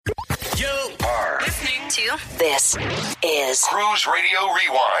to. This is Cruise Radio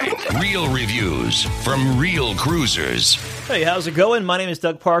Rewind. Real reviews from real cruisers. Hey, how's it going? My name is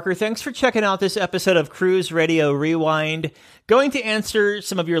Doug Parker. Thanks for checking out this episode of Cruise Radio Rewind. Going to answer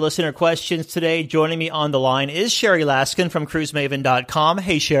some of your listener questions today. Joining me on the line is Sherry Laskin from cruisemaven.com.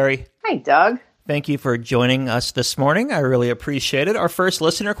 Hey, Sherry. Hi, Doug. Thank you for joining us this morning. I really appreciate it. Our first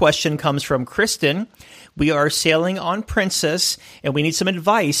listener question comes from Kristen. We are sailing on Princess, and we need some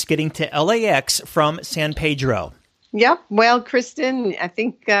advice getting to LAX from San Pedro. Yep. Well, Kristen, I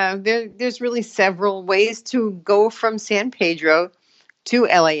think there's really several ways to go from San Pedro to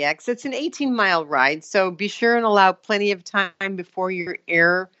LAX. It's an 18-mile ride, so be sure and allow plenty of time before your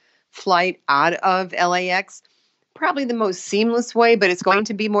air flight out of LAX. Probably the most seamless way, but it's going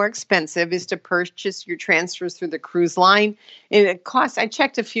to be more expensive, is to purchase your transfers through the cruise line. And it costs, I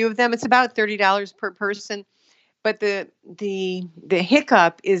checked a few of them, it's about $30 per person. But the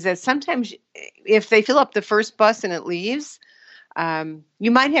hiccup is that sometimes if they fill up the first bus and it leaves,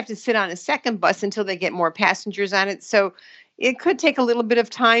 you might have to sit on a second bus until they get more passengers on it. So it could take a little bit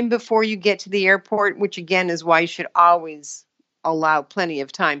of time before you get to the airport, which again is why you should always allow plenty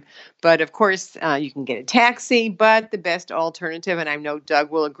of time. But of course, you can get a taxi, but the best alternative, and I know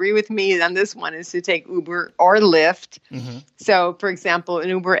Doug will agree with me on this one, is to take Uber or Lyft. Mm-hmm. So for example, an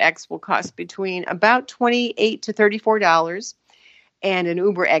Uber X will cost between about $28 to $34, and an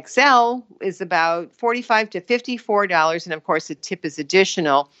Uber XL is about $45 to $54, and of course the tip is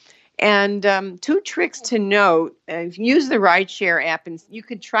additional. And two tricks to note: use the rideshare app, and you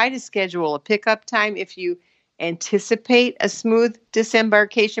could try to schedule a pickup time if you anticipate a smooth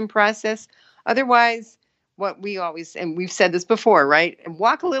disembarkation process. Otherwise, what we always, and we've said this before, right?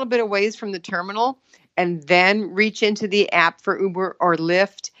 Walk a little bit of ways from the terminal and then reach into the app for Uber or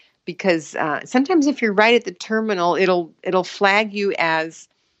Lyft, because sometimes if you're right at the terminal, it'll flag you as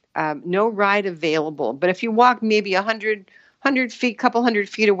no ride available. But if you walk maybe 100 feet, couple hundred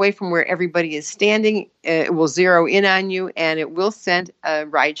feet away from where everybody is standing, it will zero in on you and it will send a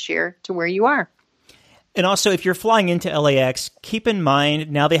rideshare to where you are. And also, if you're flying into LAX, keep in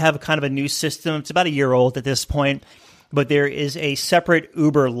mind, now they have kind of a new system. It's about a year old at this point, but there is a separate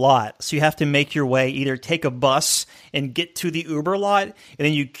Uber lot. So you have to make your way, either take a bus and get to the Uber lot, and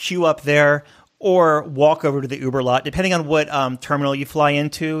then you queue up there, or walk over to the Uber lot. Depending on what terminal you fly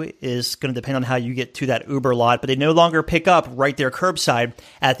into is going to depend on how you get to that Uber lot. But they no longer pick up right there curbside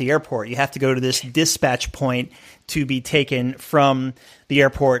at the airport. You have to go to this dispatch point to be taken from the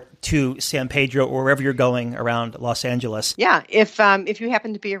airport to San Pedro or wherever you're going around Los Angeles. Yeah, if you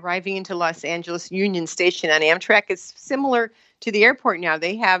happen to be arriving into Los Angeles Union Station on Amtrak, it's similar to the airport now.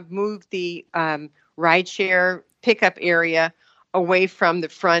 They have moved the rideshare pickup area away from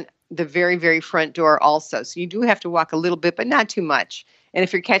the very, very front door also. So you do have to walk a little bit, but not too much. And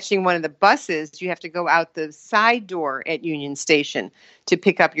if you're catching one of the buses, you have to go out the side door at Union Station to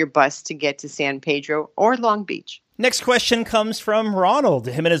pick up your bus to get to San Pedro or Long Beach. Next question comes from Ronald.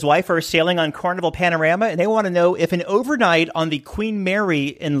 Him and his wife are sailing on Carnival Panorama, and they want to know if an overnight on the Queen Mary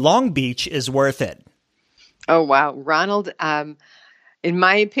in Long Beach is worth it. Oh, wow. Ronald, in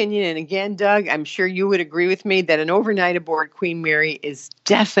my opinion, and again, Doug, I'm sure you would agree with me that an overnight aboard Queen Mary is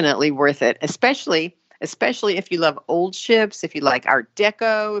definitely worth it, especially if you love old ships, if you like Art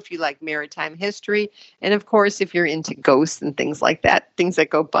Deco, if you like maritime history, and of course, if you're into ghosts and things like that, things that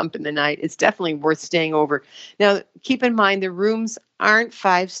go bump in the night, it's definitely worth staying over. Now, keep in mind, the rooms aren't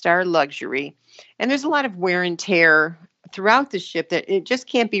 5-star luxury, and there's a lot of wear and tear throughout the ship that it just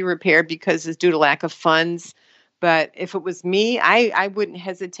can't be repaired because it's due to lack of funds. But if it was me, I wouldn't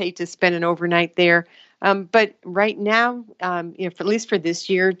hesitate to spend an overnight there. But right now, at least for this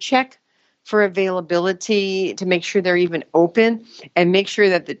year, check for availability to make sure they're even open and make sure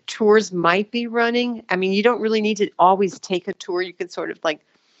that the tours might be running. I mean, you don't really need to always take a tour. You could sort of like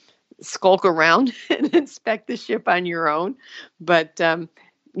skulk around and inspect the ship on your own. But,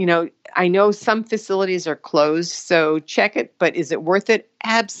 I know some facilities are closed, so check it. But is it worth it?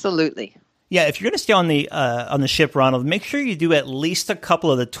 Absolutely. Yeah, if you're going to stay on the ship, Ronald, make sure you do at least a couple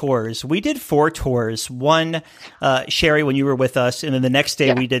of the tours. We did 4 tours. One, Sherry, when you were with us, and then the next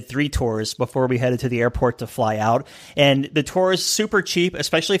day we did 3 tours before we headed to the airport to fly out. And the tour is super cheap,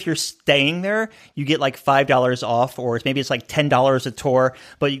 especially if you're staying there. You get like $5 off, or maybe it's like $10 a tour.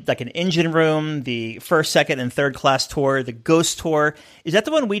 But like an engine room, the first, second, and third class tour, the ghost tour. Is that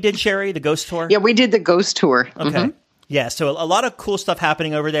the one we did, Sherry, the ghost tour? Yeah, we did the ghost tour. Okay. Mm-hmm. Yeah, so a lot of cool stuff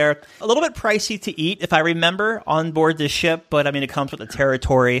happening over there. A little bit pricey to eat, if I remember, on board the ship, but I mean, it comes with the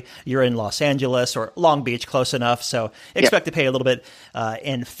territory. You're in Los Angeles or Long Beach, close enough, so expect to pay a little bit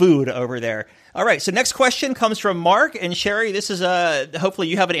in food over there. All right, so next question comes from Mark. And Sherry, this is hopefully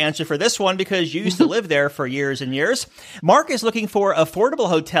you have an answer for this one because you used to live there for years and years. Mark is looking for affordable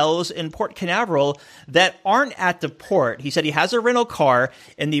hotels in Port Canaveral that aren't at the port. He said he has a rental car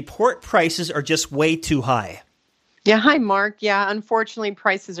and the port prices are just way too high. Yeah, hi, Mark. Yeah, unfortunately,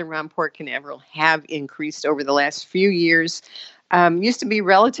 prices around Port Canaveral have increased over the last few years. Used to be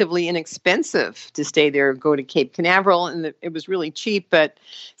relatively inexpensive to stay there, go to Cape Canaveral, and it was really cheap. But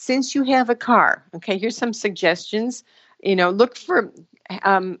since you have a car, okay, here's some suggestions. Look for,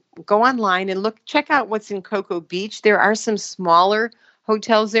 go online and check out what's in Cocoa Beach. There are some smaller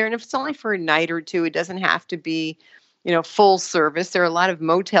hotels there, and if it's only for a night or two, it doesn't have to be full service. There are a lot of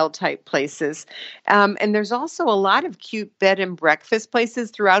motel type places. And there's also a lot of cute bed and breakfast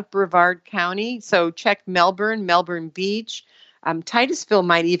places throughout Brevard County. So check Melbourne Beach. Titusville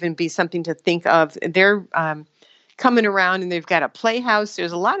might even be something to think of. They're coming around and they've got a playhouse.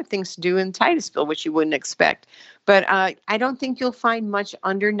 There's a lot of things to do in Titusville, which you wouldn't expect. But I don't think you'll find much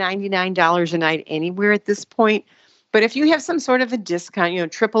under $99 a night anywhere at this point. But if you have some sort of a discount,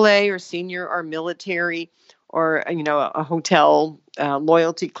 AAA or senior or military, or, a hotel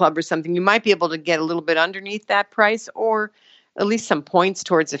loyalty club or something, you might be able to get a little bit underneath that price or at least some points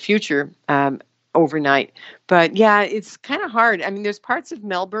towards the future overnight. But yeah, it's kind of hard. I mean, there's parts of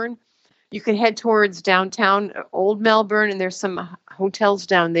Melbourne. You can head towards downtown Old Melbourne, and there's some hotels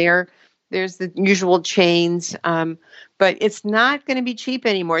down there. There's the usual chains, but it's not going to be cheap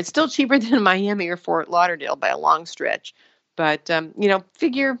anymore. It's still cheaper than Miami or Fort Lauderdale by a long stretch. But,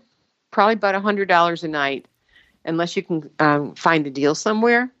 figure probably about $100 a night, unless you can find a deal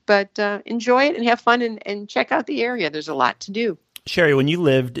somewhere. But enjoy it and have fun and check out the area. There's a lot to do. Sherry, when you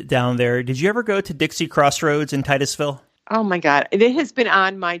lived down there, did you ever go to Dixie Crossroads in Titusville? Oh, my God. It has been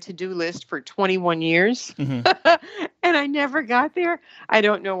on my to-do list for 21 years, and I never got there. I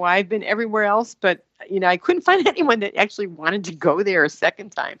don't know why. I've been everywhere else, but, I couldn't find anyone that actually wanted to go there a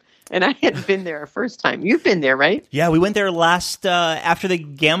second time. And I had been there a first time. You've been there, right? Yeah, we went there after the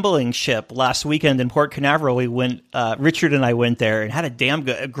gambling ship last weekend in Port Canaveral. We went, Richard and I went there and had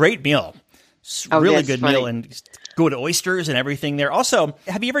a great meal. Really good meal, and good oysters and everything there. Also,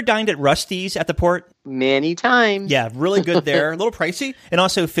 have you ever dined at Rusty's at the port? Many times. Yeah, really good there. A little pricey. And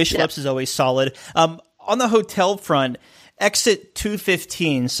also fish lips is always solid. On the hotel front, exit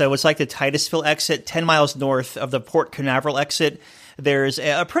 215, so it's like the Titusville exit, 10 miles north of the Port Canaveral exit. There's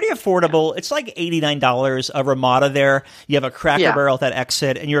a pretty affordable, it's like $89 a Ramada there. You have a Cracker Barrel at that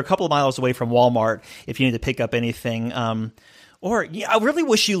exit, and you're a couple of miles away from Walmart if you need to pick up anything. I really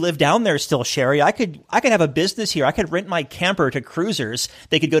wish you lived down there still, Sherry. I could have a business here. I could rent my camper to cruisers.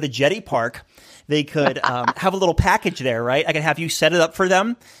 They could go to Jetty Park. They could have a little package there, right? I could have you set it up for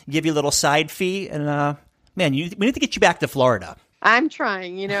them, give you a little side fee, and we need to get you back to Florida. I'm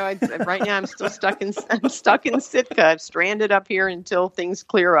trying. Right now I'm still stuck in Sitka. I'm stranded up here until things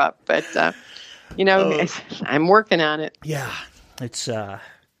clear up. But I'm working on it. Yeah, it's.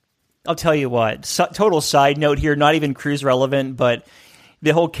 I'll tell you what. Total side note here, not even cruise relevant, but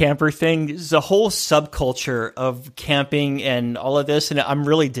the whole camper thing is a whole subculture of camping and all of this, and I'm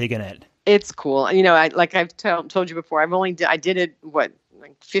really digging it. It's cool. Like I've told you before, I did it, like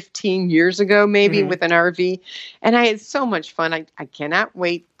 15 years ago, maybe with an RV. And I had so much fun. I cannot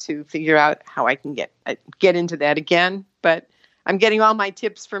wait to figure out how I can get into that again. But I'm getting all my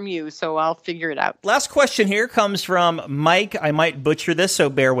tips from you, so I'll figure it out. Last question here comes from Mike. I might butcher this,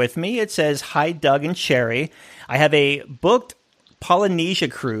 so bear with me. It says, "Hi, Doug and Sherry. I have a booked Polynesia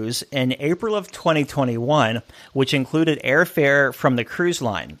cruise in April of 2021, which included airfare from the cruise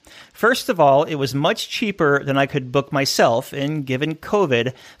line. First of all, it was much cheaper than I could book myself, and given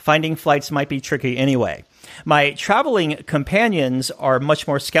COVID, finding flights might be tricky anyway. My traveling companions are much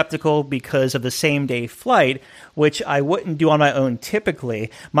more skeptical because of the same-day flight, which I wouldn't do on my own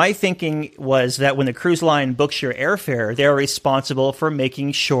typically. My thinking was that when the cruise line books your airfare, they're responsible for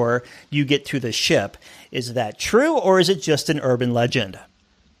making sure you get to the ship. Is that true, or is it just an urban legend?"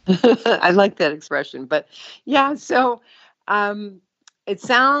 I like that expression. But yeah, so it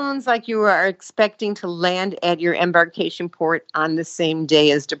sounds like you are expecting to land at your embarkation port on the same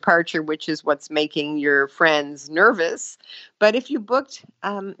day as departure, which is what's making your friends nervous. But if you booked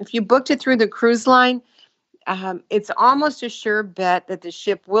it through the cruise line, it's almost a sure bet that the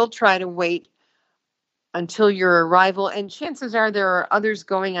ship will try to wait until your arrival. And chances are there are others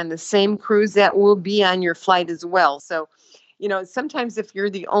going on the same cruise that will be on your flight as well. So, sometimes if you're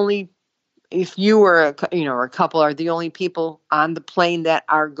the only if you or or a couple are the only people on the plane that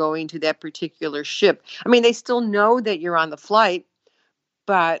are going to that particular ship, I mean, they still know that you're on the flight,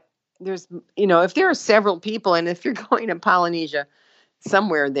 but there's, if there are several people, and if you're going to Polynesia,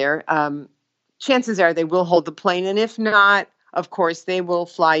 somewhere there, chances are they will hold the plane. And if not, of course, they will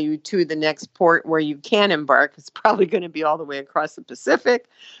fly you to the next port where you can embark. It's probably going to be all the way across the Pacific.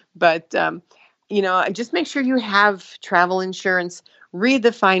 But, just make sure you have travel insurance. Read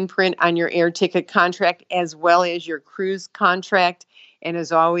the fine print on your air ticket contract as well as your cruise contract. And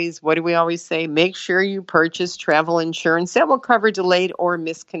as always, what do we always say? Make sure you purchase travel insurance that will cover delayed or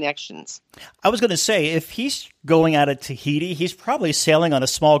missed connections. I was going to say, if he's going out of Tahiti, he's probably sailing on a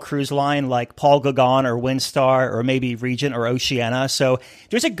small cruise line like Paul Gauguin or Windstar or maybe Regent or Oceania. So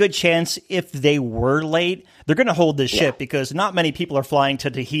there's a good chance if they were late, they're going to hold the ship because not many people are flying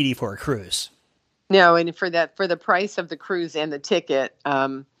to Tahiti for a cruise. No, and for the price of the cruise and the ticket,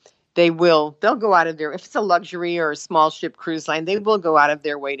 they'll go out of their, if it's a luxury or a small ship cruise line, they will go out of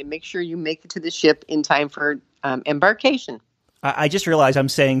their way to make sure you make it to the ship in time for embarkation. I just realized I'm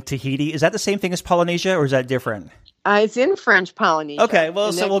saying Tahiti. Is that the same thing as Polynesia, or is that different? It's in French Polynesia. Okay,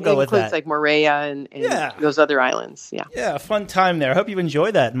 well, so we'll go with that. It includes like Moorea and those other islands. Yeah. Yeah, fun time there. I hope you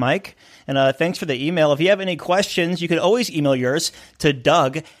enjoyed that, Mike. And thanks for the email. If you have any questions, you can always email yours to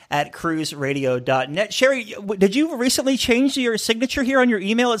doug@cruiseradio.net. Sherry, did you recently change your signature here on your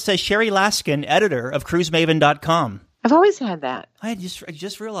email? It says Sherry Laskin, editor of cruisemaven.com. I've always had that. I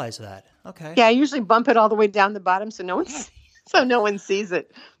just realized that. Okay. Yeah, I usually bump it all the way down the bottom so no one sees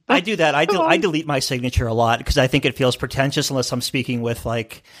it. I do that. I delete my signature a lot because I think it feels pretentious unless I'm speaking with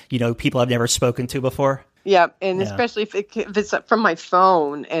people I've never spoken to before. Yeah, and especially if it's from my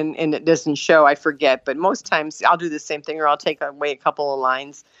phone and it doesn't show, I forget. But most times I'll do the same thing, or I'll take away a couple of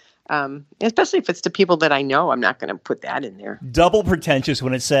lines. Especially if it's to people that I know, I'm not going to put that in there. Double pretentious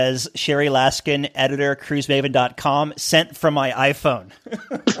when it says Sherry Laskin, editor, cruisemaven.com, sent from my iPhone.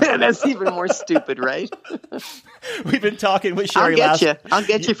 That's even more stupid, right? We've been talking with Sherry Laskin. I'll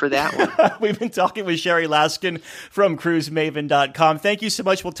get you for that one. We've been talking with Sherry Laskin from cruisemaven.com. Thank you so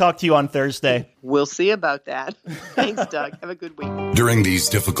much. We'll talk to you on Thursday. We'll see about that. Thanks, Doug. Have a good week. During these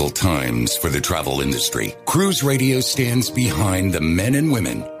difficult times for the travel industry, Cruise Radio stands behind the men and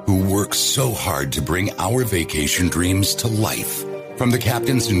women who work so hard to bring our vacation dreams to life. From the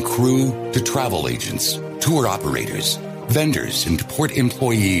captains and crew to travel agents, tour operators, vendors, and port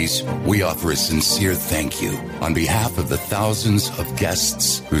employees, we offer a sincere thank you on behalf of the thousands of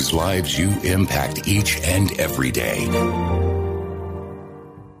guests whose lives you impact each and every day.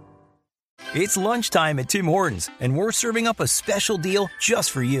 It's lunchtime at Tim Hortons, and we're serving up a special deal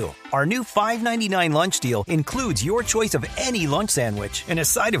just for you. Our new $5.99 lunch deal includes your choice of any lunch sandwich and a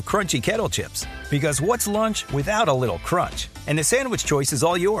side of crunchy kettle chips. Because what's lunch without a little crunch? And the sandwich choice is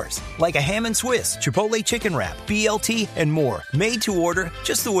all yours, like a ham and Swiss, Chipotle chicken wrap, BLT, and more, made to order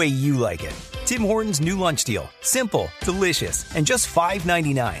just the way you like it. Tim Hortons' new lunch deal. Simple, delicious, and just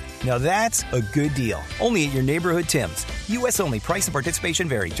 $5.99. Now that's a good deal. Only at your neighborhood Tim's. U.S. only. Price and participation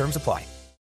vary. Terms apply.